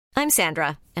I'm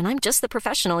Sandra, and I'm just the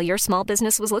professional your small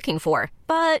business was looking for.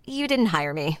 But you didn't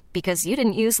hire me because you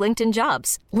didn't use LinkedIn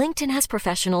Jobs. LinkedIn has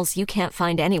professionals you can't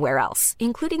find anywhere else,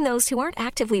 including those who aren't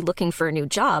actively looking for a new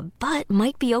job, but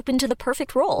might be open to the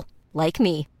perfect role, like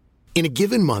me. In a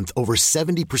given month, over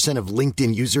 70% of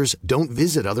LinkedIn users don't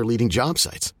visit other leading job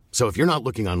sites. So if you're not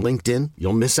looking on LinkedIn,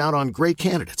 you'll miss out on great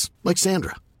candidates like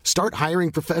Sandra. Start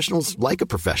hiring professionals like a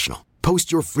professional.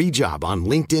 Post your free job on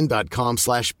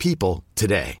linkedin.com/people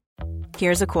today.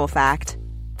 Here's a cool fact.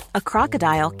 A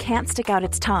crocodile can't stick out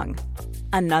its tongue.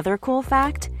 Another cool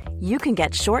fact, you can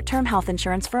get short-term health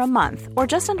insurance for a month or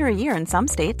just under a year in some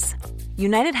states.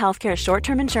 United Healthcare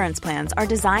short-term insurance plans are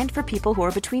designed for people who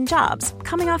are between jobs,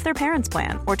 coming off their parents'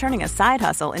 plan, or turning a side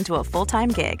hustle into a full-time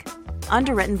gig.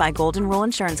 Underwritten by Golden Rule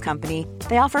Insurance Company,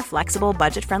 they offer flexible,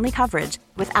 budget-friendly coverage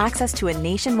with access to a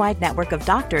nationwide network of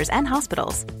doctors and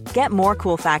hospitals. Get more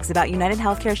cool facts about United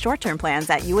Healthcare short-term plans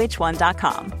at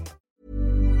uh1.com.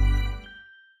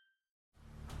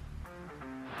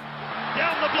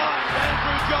 Down the blind,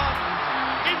 Andrew John.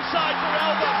 Inside for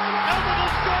Albert. Albert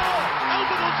will score.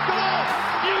 Albert will score.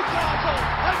 Newcastle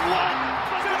have won.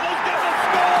 Fiddle's going to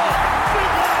score.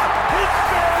 Fiddler, it's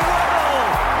farewell.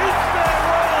 It's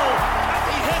farewell.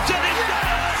 And he hits it. He's got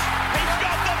it. He's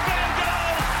got the field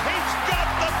goal. He's got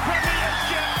the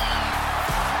premiership.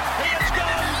 He has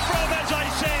gone from, as I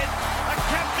said, a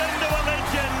captain to a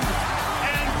legend,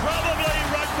 and probably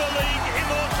rugby league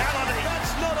immortality.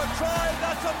 That's not a try.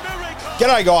 That's a miracle.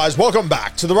 G'day guys, welcome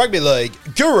back to the Rugby League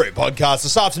Guru podcast.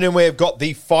 This afternoon we have got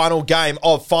the final game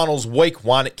of finals week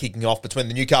 1 kicking off between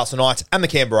the Newcastle Knights and the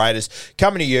Canberra Raiders,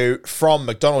 coming to you from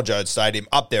McDonald Jones Stadium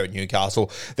up there in Newcastle.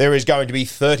 There is going to be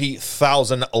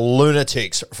 30,000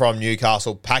 lunatics from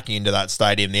Newcastle packing into that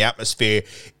stadium. The atmosphere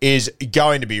is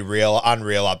going to be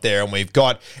unreal up there, and we've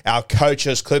got our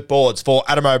coaches' clipboards for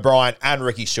Adam O'Brien and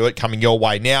Ricky Stewart coming your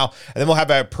way now, and then we'll have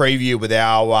our preview with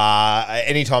our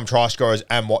anytime try scorers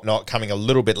and whatnot coming a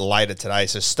little bit later today,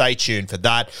 so stay tuned for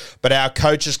that. But our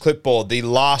coaches' clipboard, the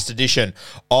last edition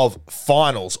of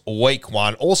finals week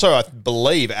 1, also I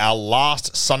believe our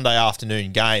last Sunday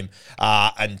afternoon game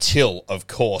until, of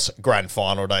course, grand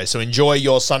final day. So enjoy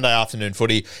your Sunday afternoon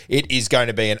footy. It is going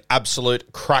to be an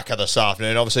absolute cracker this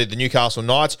afternoon. Obviously, the Newcastle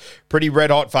Knights, pretty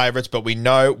red-hot favourites, but we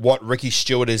know what Ricky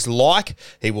Stewart is like.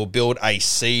 He will build a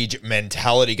siege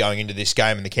mentality going into this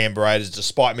game, and the Canberra Raiders,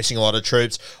 despite missing a lot of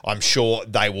troops, I'm sure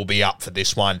they will be up for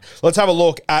this one. Let's have a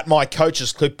look at my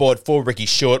coach's clipboard for Ricky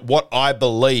Stewart, what I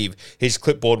believe his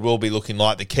clipboard will be looking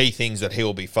like, the key things that he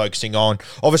will be focusing on.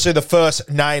 Obviously, the first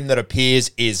name that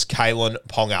appears is Kalyn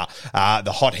Ponga,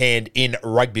 the hot hand in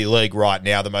rugby league right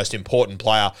now, the most important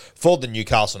player for the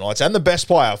Newcastle Knights and the best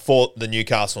player for the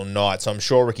Newcastle Knights. I'm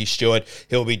sure Ricky Stewart,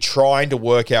 he'll be trying to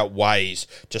work out ways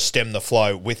to stem the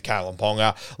flow with Kalyn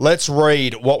Ponga. Let's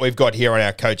read what we've got here on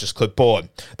our coach's clipboard.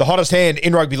 The hottest hand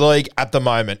in rugby league at the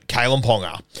moment, Kalyn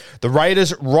Ponga. The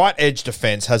Raiders' right edge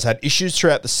defence has had issues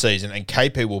throughout the season, and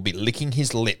KP will be licking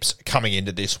his lips coming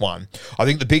into this one. I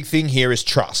think the big thing here is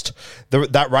trust.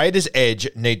 That Raiders' edge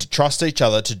need to trust each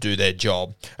other to do their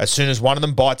job. As soon as one of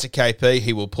them bites at KP,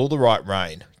 he will pull the right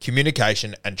rein.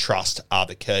 Communication and trust are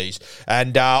the keys.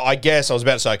 And I guess I was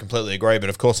about to say I completely agree, but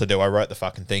of course I do. I wrote the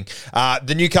fucking thing.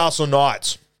 The Newcastle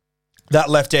Knights. That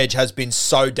left edge has been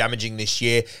so damaging this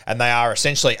year, and they are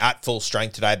essentially at full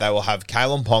strength today. They will have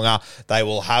Kalyn Ponga, they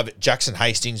will have Jackson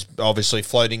Hastings obviously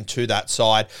floating to that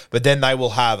side, but then they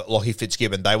will have Lachie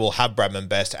Fitzgibbon, they will have Bradman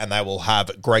Best, and they will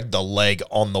have Greg the Leg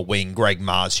on the wing, Greg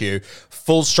Marshew.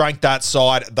 Full strength that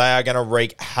side. They are going to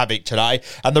wreak havoc today.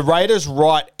 And the Raiders'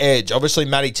 right edge, obviously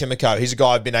Matty Timoko, he's a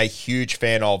guy I've been a huge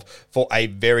fan of for a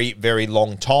very, very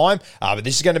long time, but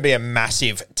this is going to be a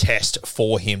massive test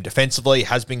for him. Defensively,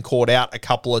 has been caught out a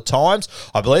couple of times.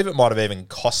 I believe it might have even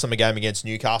cost them a game against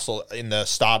Newcastle in the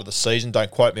start of the season. Don't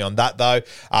quote me on that, though.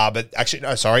 But actually,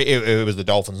 no, sorry, it was the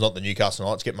Dolphins, not the Newcastle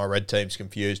Knights. Get my red teams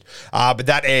confused. But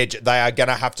that edge, they are going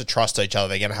to have to trust each other.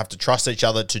 They're going to have to trust each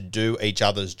other to do each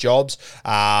other's jobs.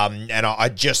 And I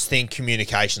just think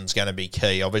communication is going to be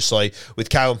key. Obviously, with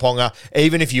Kalyn Ponga,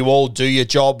 even if you all do your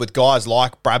job with guys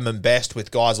like Bradman Best,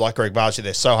 with guys like Greg Marshew,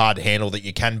 they're so hard to handle that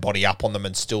you can body up on them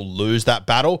and still lose that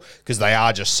battle because they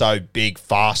are just so big,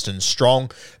 fast and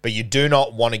strong. But you do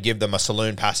not want to give them a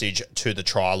saloon passage to the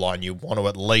try line. You want to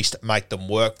at least make them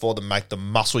work for them, make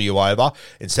them muscle you over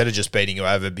instead of just beating you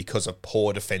over because of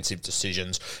poor defensive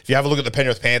decisions. If you have a look at the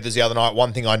Penrith Panthers the other night,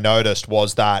 one thing I noticed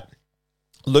was that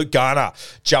Luke Garner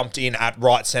jumped in at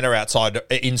right centre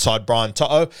inside Brian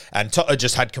Toto, and Toto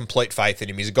just had complete faith in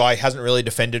him. He's a guy he hasn't really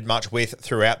defended much with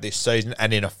throughout this season,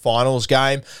 and in a finals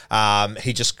game,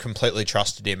 he just completely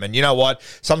trusted him. And you know what?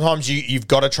 Sometimes you've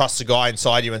got to trust the guy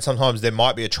inside you, and sometimes there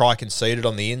might be a try conceded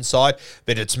on the inside,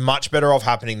 but it's much better off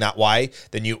happening that way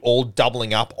than you all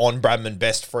doubling up on Bradman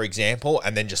Best, for example,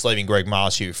 and then just leaving Greg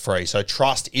Marshew free. So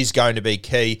trust is going to be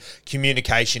key.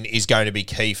 Communication is going to be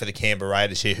key for the Canberra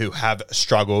Raiders here, who have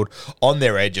struggled on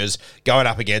their edges, going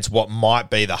up against what might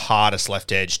be the hardest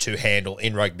left edge to handle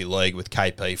in rugby league with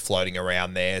KP floating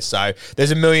around there. So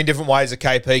there's a million different ways that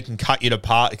KP can cut you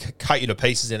to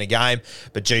pieces in a game,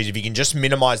 but geez, if you can just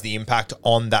minimise the impact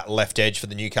on that left edge for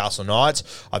the Newcastle Knights,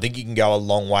 I think you can go a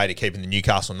long way to keeping the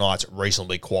Newcastle Knights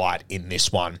reasonably quiet in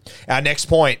this one. Our next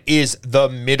point is the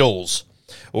middles.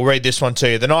 We'll read this one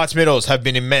to you. The Knights' middles have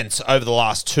been immense over the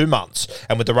last 2 months,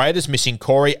 and with the Raiders missing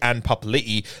Corey and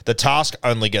Papali'i, the task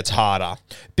only gets harder.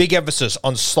 Big emphasis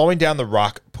on slowing down the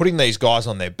ruck, putting these guys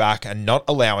on their back, and not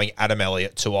allowing Adam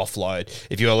Elliott to offload.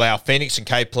 If you allow Phoenix and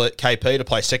KP to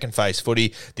play second phase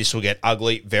footy, this will get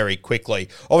ugly very quickly.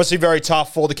 Obviously very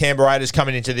tough for the Canberra Raiders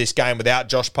coming into this game without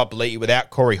Josh Papali'i, without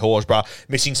Corey Horsburgh,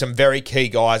 missing some very key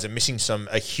guys and missing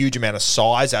a huge amount of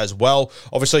size as well.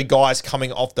 Obviously guys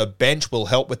coming off the bench will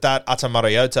help with that. Ata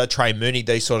Mariota, Trey Mooney,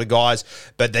 these sort of guys,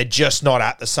 but they're just not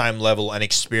at the same level and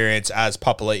experience as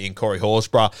Papali'i and Corey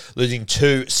Horsburgh, losing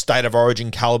 2 state of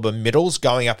origin caliber middles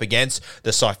going up against the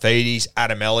Saifidis,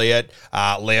 Adam Elliott.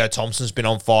 Leo Thompson's been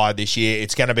on fire this year.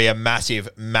 It's going to be a massive,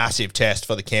 massive test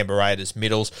for the Canberra Raiders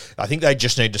middles. I think they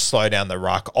just need to slow down the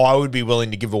ruck. I would be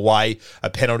willing to give away a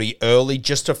penalty early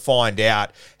just to find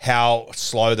out how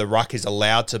slow the ruck is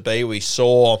allowed to be. We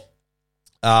saw...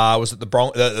 was it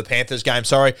the Panthers game?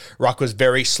 Sorry, ruck was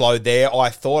very slow there. I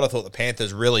thought the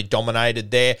Panthers really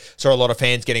dominated there. Saw a lot of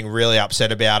fans getting really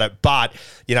upset about it. But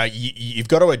you know, you've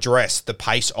got to address the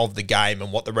pace of the game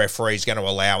and what the referee is going to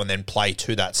allow, and then play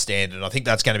to that standard. And I think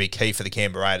that's going to be key for the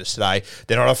Canberra Raiders today.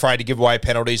 They're not afraid to give away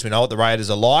penalties. We know what the Raiders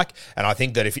are like, and I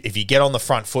think that if you get on the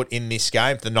front foot in this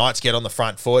game, if the Knights get on the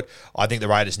front foot, I think the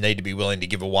Raiders need to be willing to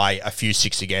give away a few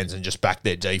 6-agains and just back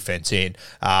their defense in.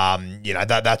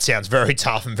 That sounds very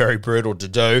tough and very brutal to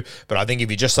do, but I think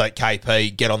if you just let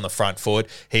KP get on the front foot,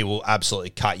 he will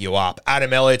absolutely cut you up.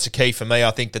 Adam Elliott's a key for me.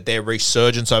 I think that their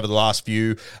resurgence over the last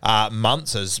few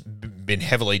months has been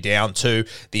heavily down to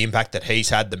the impact that he's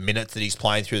had, the minutes that he's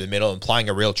playing through the middle and playing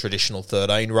a real traditional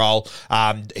 13 role.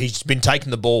 He's been taking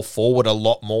the ball forward a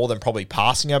lot more than probably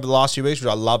passing over the last few weeks, which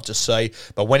I love to see.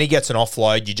 But when he gets an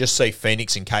offload, you just see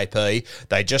Phoenix and KP,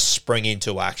 they just spring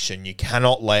into action. You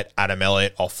cannot let Adam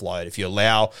Elliott offload. If you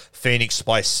allow Phoenix to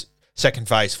play second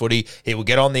phase footy, he will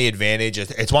get on the advantage.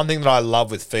 It's one thing that I love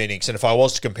with Phoenix, and if I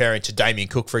was to compare him to Damien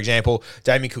Cook, for example,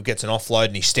 Damien Cook gets an offload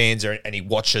and he stands there and he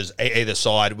watches either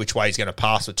side which way he's going to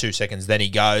pass for 2 seconds, then he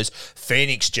goes.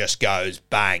 Phoenix just goes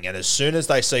bang, and as soon as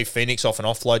they see Phoenix off an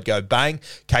offload go bang,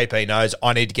 KP knows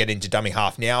I need to get into dummy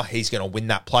half now. He's going to win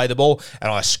that play the ball,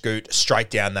 and I scoot straight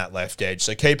down that left edge.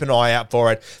 So keep an eye out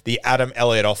for it. The Adam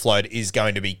Elliott offload is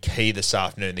going to be key this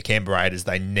afternoon. The Canberra Raiders,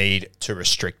 they need to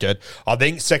restrict it. I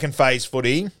think second phase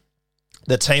footy,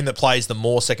 the team that plays the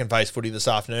more second phase footy this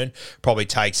afternoon probably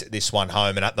takes this one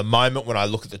home. And at the moment, when I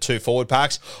look at the 2 forward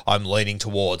packs, I'm leaning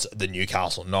towards the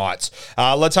Newcastle Knights.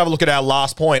 Let's have a look at our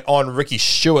last point on Ricky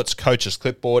Stewart's coach's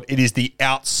clipboard. It is the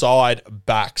outside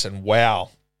backs. And wow,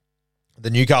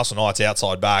 the Newcastle Knights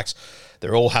outside backs,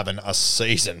 they're all having a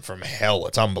season from hell.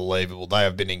 It's unbelievable. They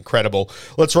have been incredible.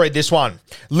 Let's read this one.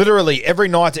 Literally every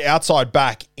Knights outside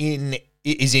back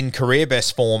is in career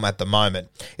best form at the moment.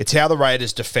 It's how the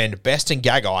Raiders defend Best and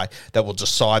Gagai that will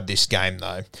decide this game,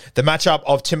 though. The matchup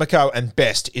of Timoko and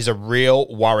Best is a real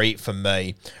worry for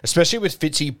me. Especially with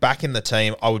Fitzy back in the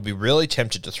team, I would be really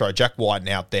tempted to throw Jack Whiten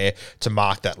out there to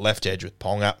mark that left edge with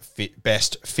Ponga,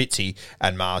 Best, Fitzy,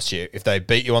 and Marshew. If they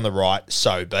beat you on the right,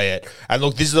 so be it. And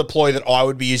look, this is a ploy that I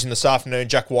would be using this afternoon.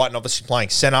 Jack Whiten obviously playing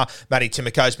centre. Matty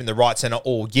Timoko's been the right centre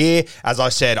all year. As I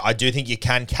said, I do think you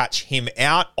can catch him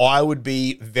out. I would be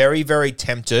very, very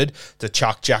tempted to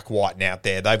chuck Jack Whiten out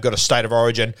there. They've got a state of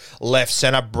origin left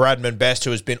centre, Bradman Best,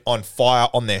 who has been on fire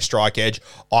on their strike edge.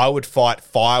 I would fight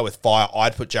fire with fire.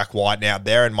 I'd put Jack Whiten out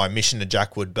there, and my mission to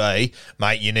Jack would be,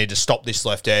 mate, you need to stop this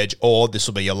left edge, or this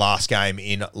will be your last game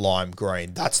in lime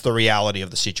green. That's the reality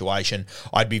of the situation.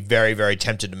 I'd be very, very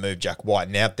tempted to move Jack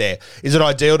Whiten out there. Is it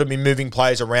ideal to be moving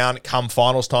players around come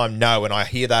finals time? No, and I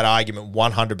hear that argument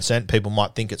 100%. People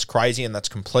might think it's crazy, and that's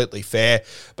completely fair,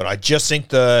 but I just just think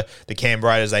the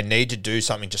Canberra Raiders, they need to do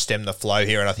something to stem the flow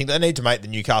here, and I think they need to make the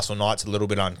Newcastle Knights a little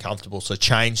bit uncomfortable. So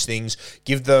change things,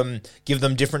 give them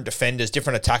different defenders,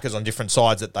 different attackers on different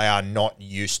sides that they are not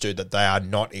used to, that they are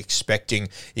not expecting.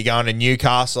 You're going to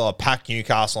Newcastle, a packed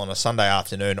Newcastle on a Sunday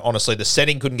afternoon. Honestly, the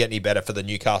setting couldn't get any better for the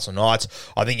Newcastle Knights.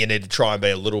 I think you need to try and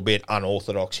be a little bit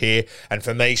unorthodox here, and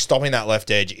for me, stopping that left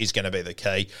edge is going to be the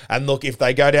key. And look, if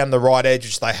they go down the right edge,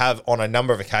 which they have on a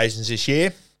number of occasions this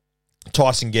year,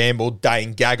 Tyson Gamble,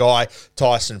 Dane Gagai,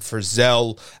 Tyson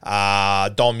Frizzell,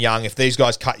 Dom Young, if these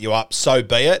guys cut you up, so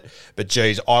be it. But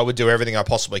geez, I would do everything I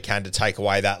possibly can to take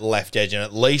away that left edge and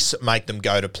at least make them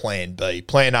go to plan B.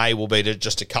 Plan A will be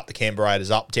to cut the Canberra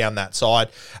Raiders up down that side,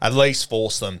 at least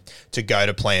force them to go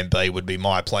to plan B would be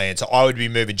my plan. So I would be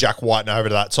moving Jack Whiten over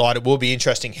to that side. It will be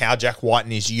interesting how Jack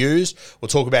Whiten is used. We'll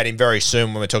talk about him very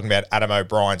soon when we're talking about Adam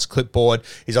O'Brien's clipboard.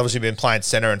 He's obviously been playing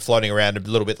centre and floating around a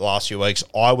little bit the last few weeks.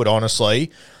 I would honestly,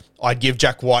 I'd give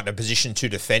Jack White a position to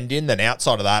defend in. Then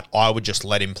outside of that, I would just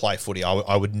let him play footy.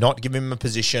 I would not give him a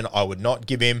position. I would not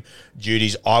give him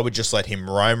duties. I would just let him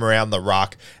roam around the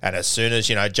ruck. And as soon as,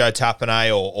 Joe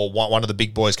Tapine or one of the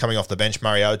big boys coming off the bench,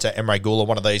 Mariota, Emre Gula,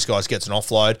 one of these guys gets an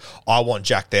offload, I want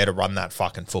Jack there to run that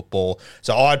fucking football.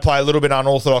 So I'd play a little bit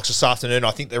unorthodox this afternoon. I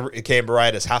think the Canberra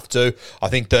Raiders have to. I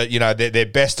think that, their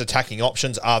best attacking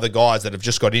options are the guys that have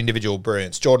just got individual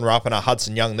brilliance. Jordan Rapana,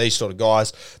 Hudson Young, these sort of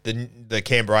guys. The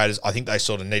Canberra Raiders, I think they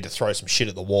sort of need to throw some shit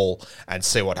at the wall and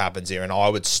see what happens here. And I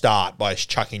would start by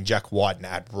chucking Jack Whiten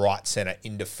at right centre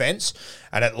in defence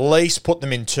and at least put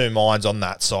them in two minds on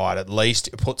that side. At least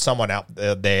put someone out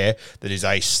there that is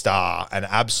a star, an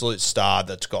absolute star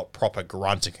that's got proper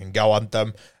grunt and can go on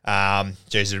them.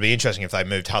 It'd be interesting if they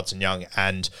moved Hudson Young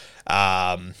and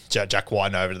Jack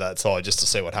Whiten over to that side just to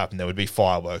see what happened. There would be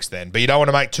fireworks then. But you don't want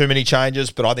to make too many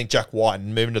changes, but I think Jack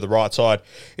Whiten moving to the right side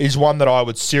is one that I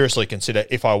would seriously consider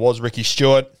if I was Ricky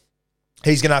Stewart.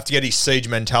 He's going to have to get his siege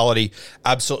mentality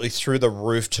absolutely through the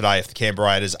roof today if the Canberra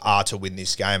Raiders are to win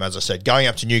this game. As I said, going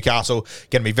up to Newcastle,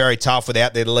 going to be very tough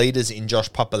without their leaders in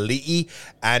Josh Papali'i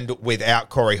and without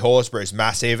Corey Horsburgh is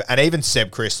massive. And even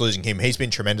Seb Chris, losing him, he's been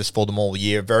tremendous for them all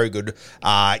year. Very good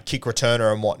kick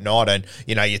returner and whatnot. And,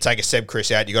 you take a Seb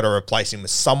Chris out, you got to replace him with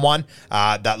someone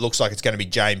that looks like it's going to be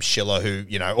James Schiller, who,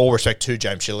 all respect to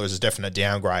James Schiller, is a definite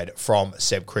downgrade from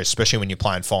Seb Chris, especially when you're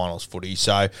playing finals footy.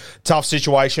 So, tough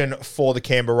situation for the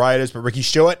Canberra Raiders, but Ricky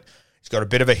Stewart, he's got a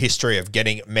bit of a history of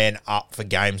getting men up for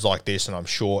games like this, and I'm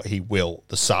sure he will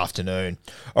this afternoon.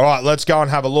 All right, let's go and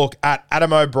have a look at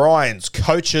Adam O'Brien's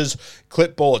coach's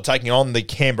clipboard taking on the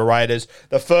Canberra Raiders.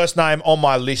 The first name on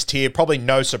my list here, probably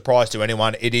no surprise to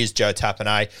anyone, it is Joe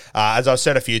Tapine. As I've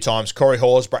said a few times, Corey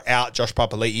Horsburgh out, Josh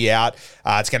Papali'i out.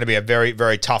 It's going to be a very,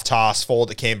 very tough task for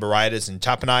the Canberra Raiders, and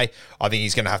Tapine, I think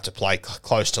he's going to have to play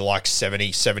close to like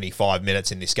 70, 75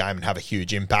 minutes in this game and have a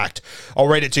huge impact. I'll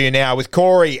read it to you now. With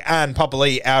Corey and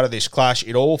Papali'i out of this clash,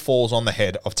 it all falls on the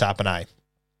head of Tapine.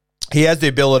 He has the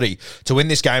ability to win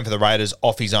this game for the Raiders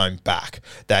off his own back.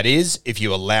 That is, if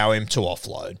you allow him to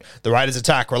offload. The Raiders'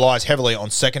 attack relies heavily on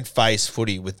second phase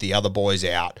footy with the other boys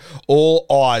out. All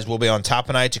eyes will be on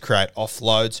Tapine to create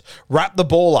offloads. Wrap the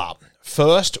ball up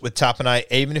first with Tapine,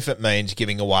 even if it means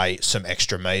giving away some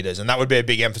extra meters. And that would be a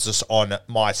big emphasis on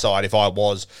my side. If I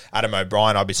was Adam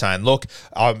O'Brien, I'd be saying, look,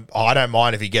 I don't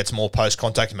mind if he gets more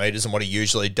post-contact meters than what he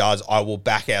usually does. I will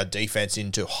back our defense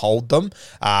in to hold them.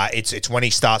 It's when he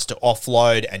starts to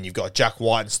offload and you've got Jack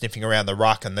Whiten sniffing around the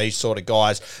ruck and these sort of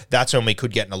guys, that's when we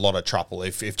could get in a lot of trouble.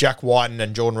 If Jack Whiten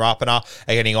and Jordan Rapana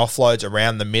are getting offloads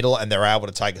around the middle and they're able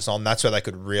to take us on, that's where they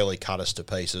could really cut us to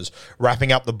pieces.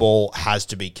 Wrapping up the ball has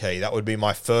to be key. That would be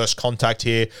my first contact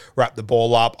here. Wrap the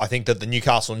ball up. I think that the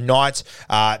Newcastle Knights,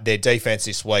 their defense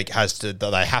this week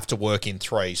they have to work in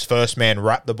threes. First man,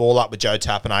 wrap the ball up with Joe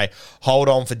Tapine, hold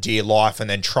on for dear life, and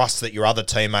then trust that your other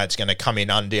teammate's going to come in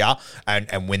under you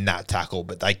and win that tackle.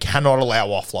 But they cannot allow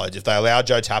offloads. If they allow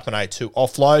Joe Tapine to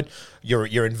offload,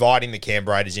 you're inviting the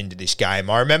Canberra Raiders into this game.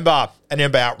 I remember in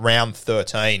about round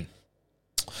 13,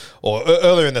 or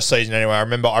earlier in the season anyway, I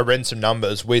remember I read some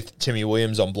numbers with Timmy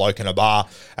Williams on Bloke in a Bar,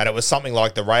 and it was something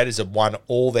like the Raiders have won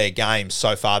all their games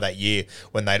so far that year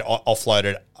when they'd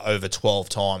offloaded over 12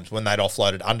 times. When they'd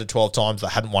offloaded under 12 times, they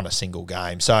hadn't won a single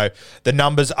game. So the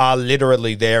numbers are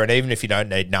literally there, and even if you don't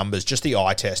need numbers, just the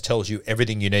eye test tells you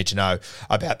everything you need to know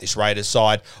about this Raiders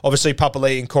side. Obviously,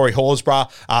 Papali'i and Corey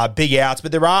Horsburgh are big outs,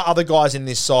 but there are other guys in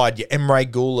this side, your Emre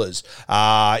Gulas,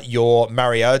 your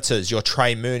Mariotas, your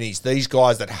Trey Moonies, these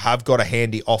guys that have got a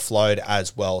handy offload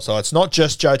as well. So it's not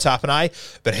just Joe Tapine,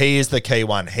 but he is the key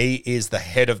one. He is the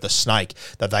head of the snake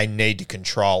that they need to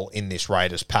control in this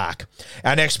Raiders pack.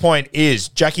 Our next next point is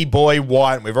Jackie Boy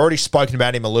White. We've already spoken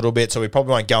about him a little bit, so we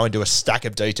probably won't go into a stack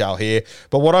of detail here.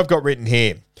 But what I've got written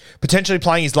here, potentially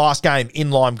playing his last game in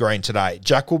lime green today.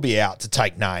 Jack will be out to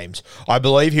take names. I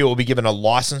believe he will be given a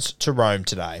license to roam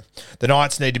today. The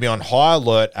Knights need to be on high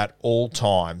alert at all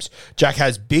times. Jack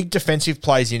has big defensive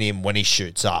plays in him when he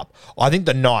shoots up. I think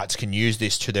the Knights can use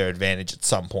this to their advantage at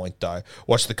some point, though.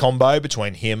 Watch the combo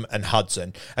between him and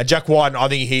Hudson. And Jack White, I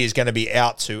think he is going to be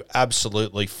out to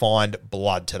absolutely find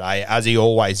blood today, as he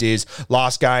always is.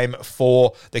 Last game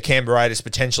for the Canberra Raiders,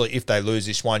 potentially if they lose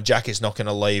this one, Jack is not going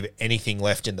to leave anything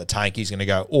left in the tank. He's going to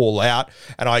go all out.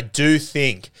 And I do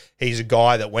think he's a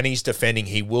guy that when he's defending,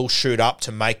 he will shoot up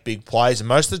to make big plays. And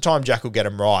most of the time, Jack will get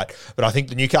him right. But I think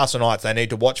the Newcastle Knights, they need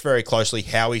to watch very closely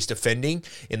how he's defending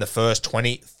in the first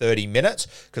 20, 30 minutes.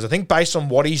 Because I think based on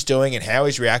what he's doing and how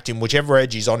he's reacting, whichever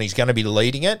edge he's on, he's going to be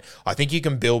leading it. I think you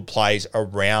can build plays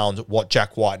around what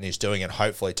Jack Whiten is doing and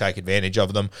hopefully take advantage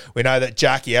of them. We know that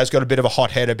Jack, he has got a bit of a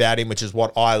hot head about him, which is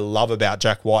what I love about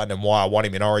Jack Whiten and why I want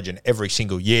him in Origin every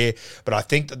single year. But I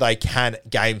think that they can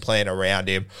game plan around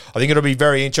him. I think it'll be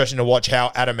very interesting to watch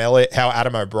how Adam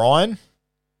O'Brien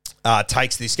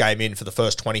takes this game in for the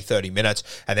first 20, 30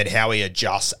 minutes and then how he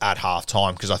adjusts at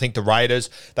halftime, because I think the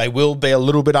Raiders, they will be a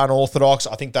little bit unorthodox.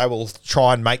 I think they will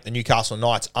try and make the Newcastle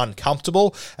Knights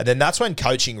uncomfortable, and then that's when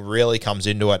coaching really comes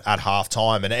into it at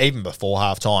halftime and even before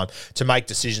halftime to make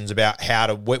decisions about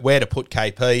where to put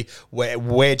KP,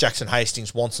 where Jackson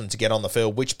Hastings wants them to get on the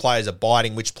field, which players are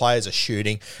biting, which players are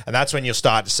shooting, and that's when you'll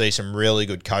start to see some really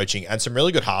good coaching and some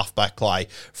really good halfback play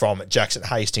from Jackson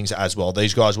Hastings as well.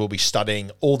 These guys will be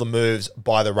studying all the moves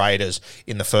by the Raiders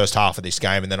in the first half of this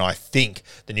game, and then I think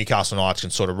the Newcastle Knights can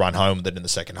sort of run home with it in the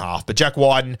second half. But Jack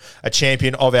Whiten, a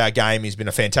champion of our game, he's been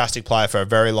a fantastic player for a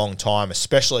very long time,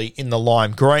 especially in the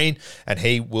lime green, and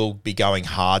he will be going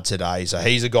hard today. So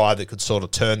he's a guy that could sort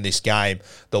of turn this game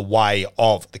the way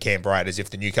of the Canberra Raiders if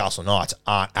the Newcastle Knights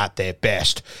aren't at their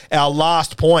best. Our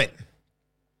last point,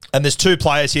 and there's two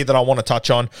players here that I want to touch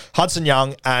on, Hudson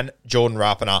Young and Jordan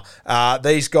Rapana.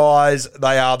 These guys,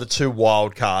 they are the two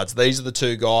wild cards. These are the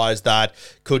two guys that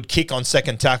could kick on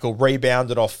second tackle, rebound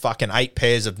it off fucking 8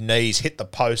 pairs of knees, hit the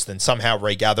post, then somehow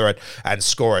regather it and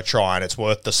score a try. And it's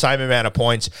worth the same amount of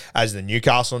points as the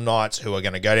Newcastle Knights, who are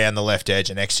going to go down the left edge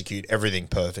and execute everything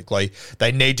perfectly.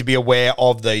 They need to be aware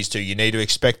of these two. You need to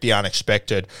expect the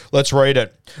unexpected. Let's read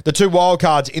it. The two wild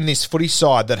cards in this footy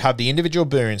side that have the individual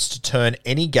brilliance to turn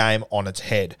any game on its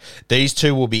head. These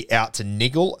two will be out to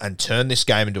niggle and turn this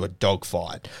game into a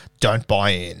dogfight. Don't buy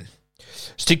in.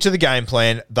 Stick to the game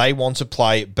plan. They want to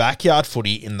play backyard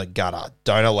footy in the gutter.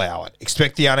 Don't allow it.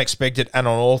 Expect the unexpected and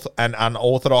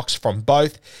unorthodox from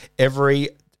both. Every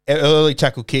early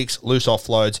tackle kicks, loose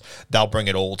offloads, they'll bring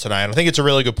it all today. And I think it's a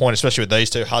really good point, especially with these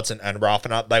two, Hudson and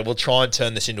Rapana. They will try and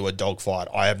turn this into a dogfight.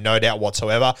 I have no doubt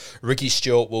whatsoever. Ricky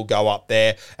Stewart will go up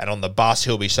there, and on the bus,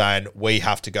 he'll be saying, we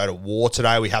have to go to war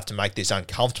today. We have to make this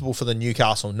uncomfortable for the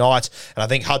Newcastle Knights. And I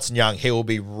think Hudson Young, he will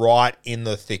be right in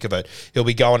the thick of it. He'll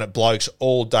be going at blokes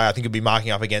all day. I think he'll be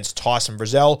marking up against Tyson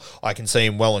Frizzell. I can see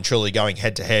him well and truly going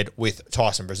head-to-head with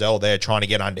Tyson Frizzell there, trying to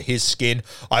get under his skin.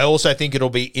 I also think it'll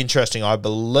be interesting. I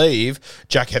believe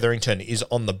Jack Hetherington is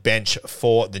on the bench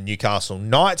for the Newcastle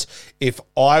Knights. If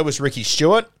I was Ricky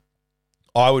Stewart,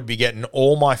 I would be getting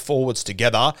all my forwards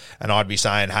together and I'd be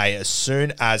saying, hey, as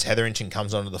soon as Hetherington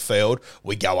comes onto the field,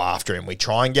 we go after him. We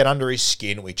try and get under his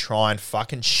skin. We try and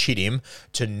fucking shit him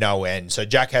to no end. So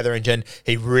Jack Hetherington,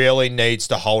 he really needs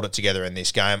to hold it together in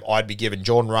this game. I'd be giving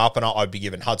Jordan Rapana, I'd be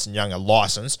giving Hudson Young a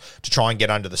license to try and get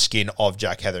under the skin of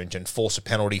Jack Hetherington. Force a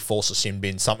penalty, force a sin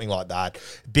bin, something like that.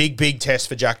 Big test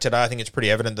for Jack today. I think it's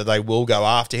pretty evident that they will go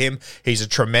after him. He's a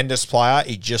tremendous player.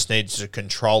 He just needs to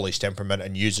control his temperament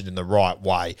and use it in the right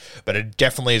way. But it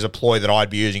definitely is a ploy that I'd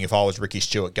be using if I was Ricky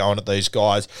Stewart going at these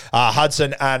guys.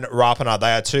 Hudson and Rapana,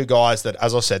 they are two guys that,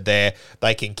 as I said there,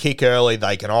 they can kick early,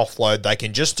 they can offload, they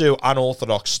can just do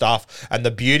unorthodox stuff. And the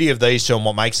beauty of these two and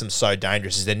what makes them so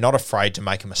dangerous is they're not afraid to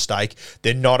make a mistake.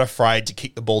 They're not afraid to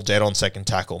kick the ball dead on second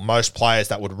tackle. Most players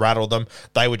that would rattle them,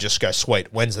 they would just go,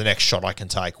 sweet, when's the next shot I can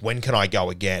take? When can I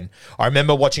go again? I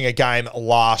remember watching a game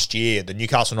last year, the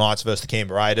Newcastle Knights versus the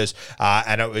Canberra Raiders,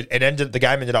 and the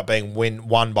game ended up being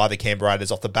won by the Canberra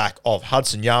Raiders off the back of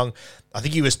Hudson Young. I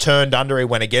think he was turned under, he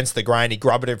went against the grain, he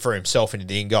grubbed it for himself into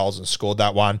the in goals and scored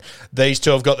that one. These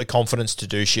two have got the confidence to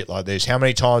do shit like this. How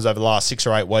many times over the last 6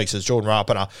 or 8 weeks has Jordan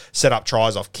Rapana set up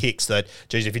tries off kicks that,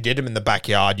 geez, if you did them in the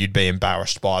backyard, you'd be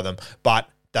embarrassed by them. But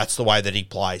That's the way that he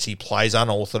plays. He plays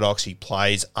unorthodox. He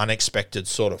plays unexpected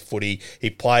sort of footy. He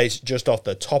plays just off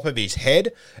the top of his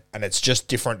head, and it's just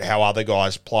different to how other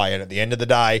guys play. And at the end of the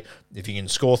day, if you can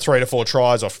score 3 to 4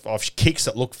 tries off kicks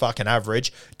that look fucking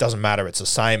average, it doesn't matter. It's the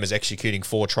same as executing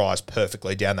 4 tries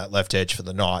perfectly down that left edge for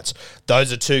the Knights.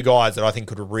 Those are 2 guys that I think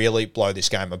could really blow this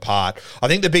game apart. I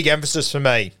think the big emphasis for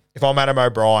me, if I'm Adam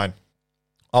O'Brien,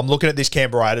 I'm looking at this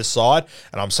Canberra Raiders side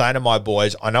and I'm saying to my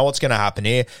boys, I know what's going to happen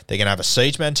here. They're going to have a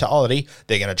siege mentality.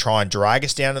 They're going to try and drag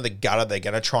us down to the gutter. They're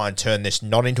going to try and turn this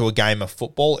not into a game of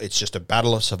football. It's just a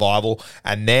battle of survival.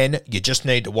 And then you just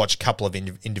need to watch a couple of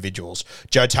individuals.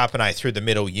 Joe Tapine through the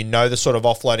middle. You know the sort of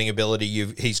offloading ability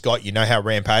he's got. You know how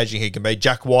rampaging he can be.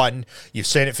 Jack Whiten, you've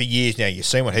seen it for years now. You've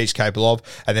seen what he's capable of.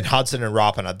 And then Hudson and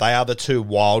Rapana, they are the 2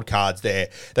 wild cards there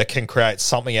that can create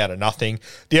something out of nothing.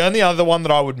 The only other one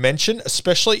that I would mention,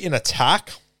 especially in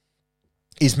attack,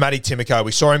 is Matty Timoko.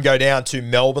 We saw him go down to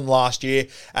Melbourne last year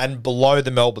and below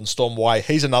the Melbourne Storm way.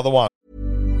 He's another one.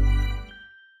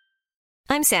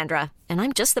 I'm Sandra, and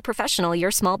I'm just the professional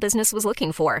your small business was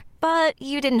looking for. But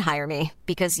you didn't hire me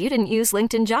because you didn't use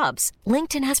LinkedIn Jobs.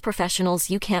 LinkedIn has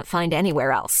professionals you can't find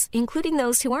anywhere else, including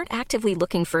those who aren't actively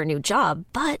looking for a new job,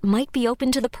 but might be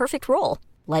open to the perfect role,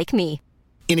 like me.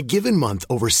 In a given month,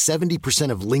 over 70%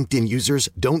 of LinkedIn users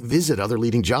don't visit other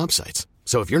leading job sites.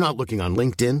 So if you're not looking on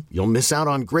LinkedIn, you'll miss out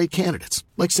on great candidates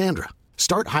like Sandra.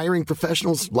 Start hiring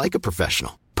professionals like a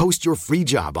professional. Post your free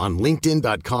job on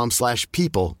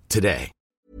linkedin.com/people today.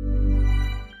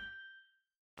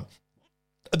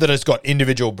 That has got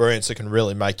individual brilliance that can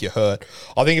really make you hurt.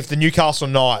 I think if the Newcastle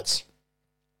Knights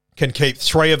can keep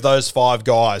 3 of those 5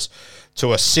 guys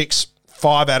to a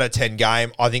 5 out of 10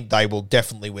 game, I think they will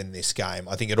definitely win this game.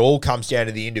 I think it all comes down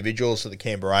to the individuals for the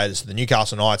Canberra Raiders. The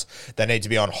Newcastle Knights, they need to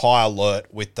be on high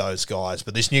alert with those guys.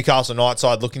 But this Newcastle Knights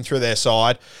side, looking through their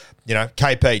side, you know,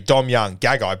 KP, Dom Young,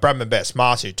 Gagai, Bradman Best,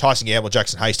 Marsu, Tyson Gamble,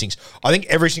 Jackson Hastings. I think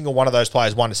every single one of those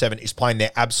players, 1 to 7, is playing their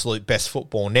absolute best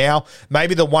football now.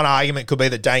 Maybe the one argument could be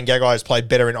that Dane Gagai has played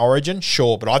better in Origin,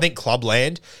 sure, but I think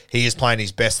Clubland, he is playing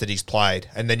his best that he's played.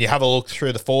 And then you have a look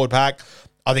through the forward pack.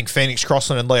 I think Phoenix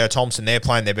Crossland and Leo Thompson, they're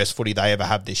playing their best footy they ever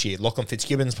have this year. Lachlan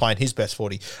Fitzgibbon's playing his best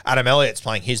footy. Adam Elliott's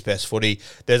playing his best footy.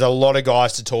 There's a lot of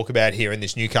guys to talk about here in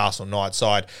this Newcastle Knights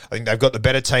side. I think they've got the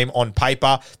better team on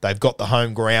paper. They've got the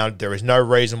home ground. There is no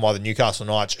reason why the Newcastle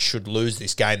Knights should lose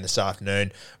this game this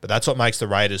afternoon, but that's what makes the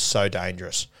Raiders so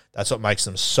dangerous. That's what makes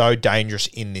them so dangerous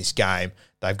in this game.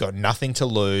 They've got nothing to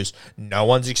lose. No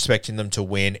one's expecting them to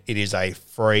win. It is a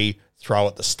free throw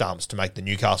at the stumps to make the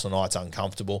Newcastle Knights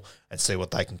uncomfortable and see what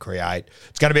they can create.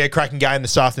 It's going to be a cracking game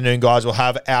this afternoon, guys. We'll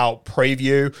have our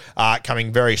preview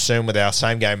coming very soon with our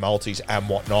same-game multis and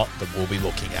whatnot that we'll be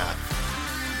looking at.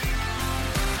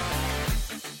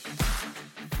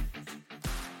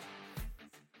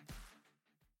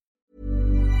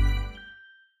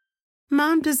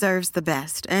 Mom deserves the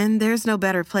best, and there's no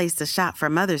better place to shop for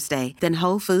Mother's Day than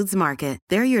Whole Foods Market.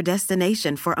 They're your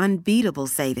destination for unbeatable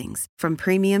savings, from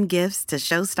premium gifts to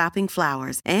show-stopping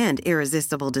flowers and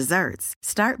irresistible desserts.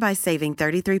 Start by saving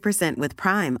 33% with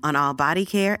Prime on all body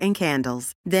care and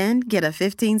candles. Then get a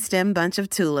 15-stem bunch of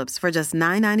tulips for just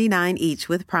 $9.99 each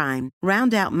with Prime.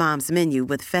 Round out Mom's menu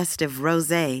with festive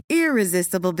rosé,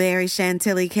 irresistible berry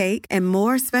chantilly cake, and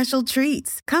more special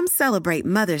treats. Come celebrate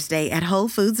Mother's Day at Whole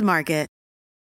Foods Market.